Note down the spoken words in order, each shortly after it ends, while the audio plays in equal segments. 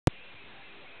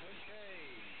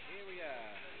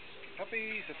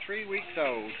puppies are 3 weeks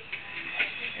old,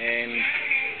 and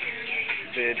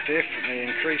they're definitely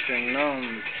increasing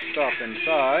non-stop in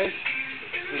size.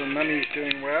 Little Mummy's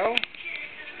doing well.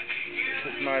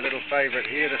 This is my little favourite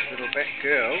here, this little back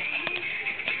girl.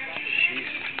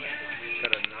 She's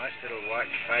got a nice little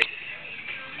white face.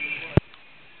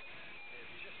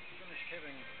 They've just finished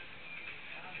having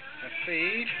a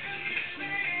feed.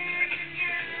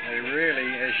 They really,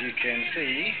 as you can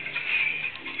see,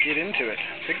 get into it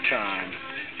big time.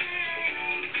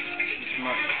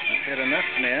 I've had enough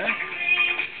now.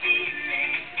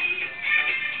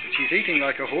 But she's eating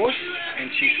like a horse, and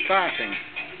she's farting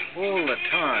all the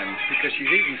time because she's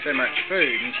eating so much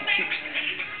food, and she keeps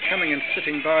coming and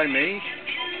sitting by me,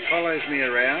 follows me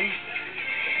around,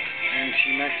 and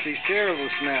she makes these terrible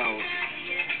smells.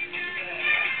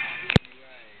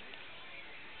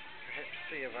 Perhaps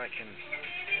see if I can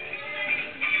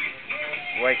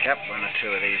wake up one or two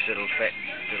of these little fat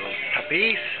little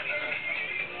puppies.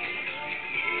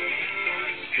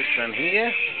 This one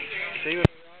here, see with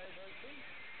her eyes open.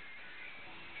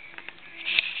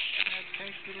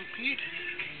 Okay, little pet.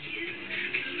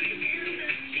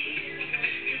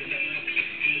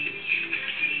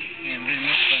 And then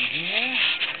this one here.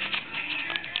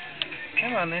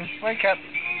 Come on then, wake up.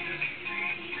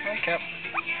 Wake up.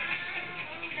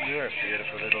 You're a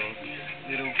beautiful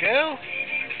little girl,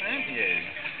 aren't you?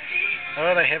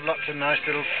 Oh, they have lots of nice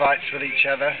little fights with each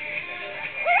other.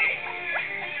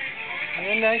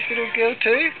 You're a nice little girl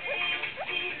too.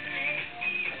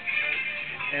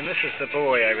 And this is the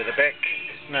boy over the back.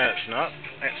 No, it's not.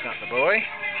 That's not the boy.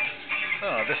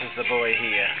 Oh, this is the boy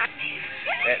here.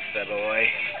 That's the boy.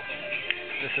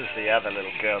 This is the other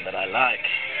little girl that I like.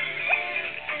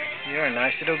 You're a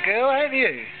nice little girl, aren't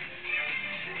you?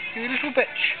 You little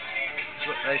bitch. That's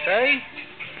what they say.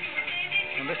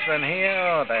 And this one here,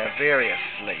 oh, they are very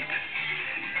asleep.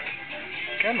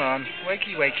 Come on,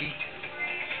 wakey wakey.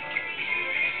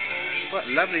 What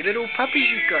lovely little puppies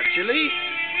you've got, Jilly.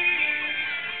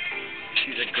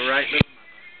 She's a great little mother.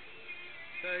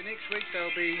 So next week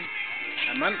they'll be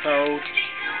a month old,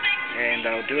 and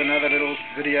I'll do another little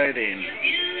video then.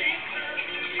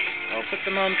 I'll put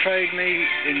them on Trade Me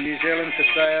in New Zealand for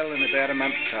sale in about a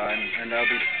month's time, and they'll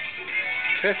be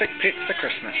perfect pets for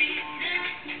Christmas.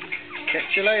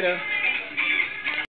 Catch you later.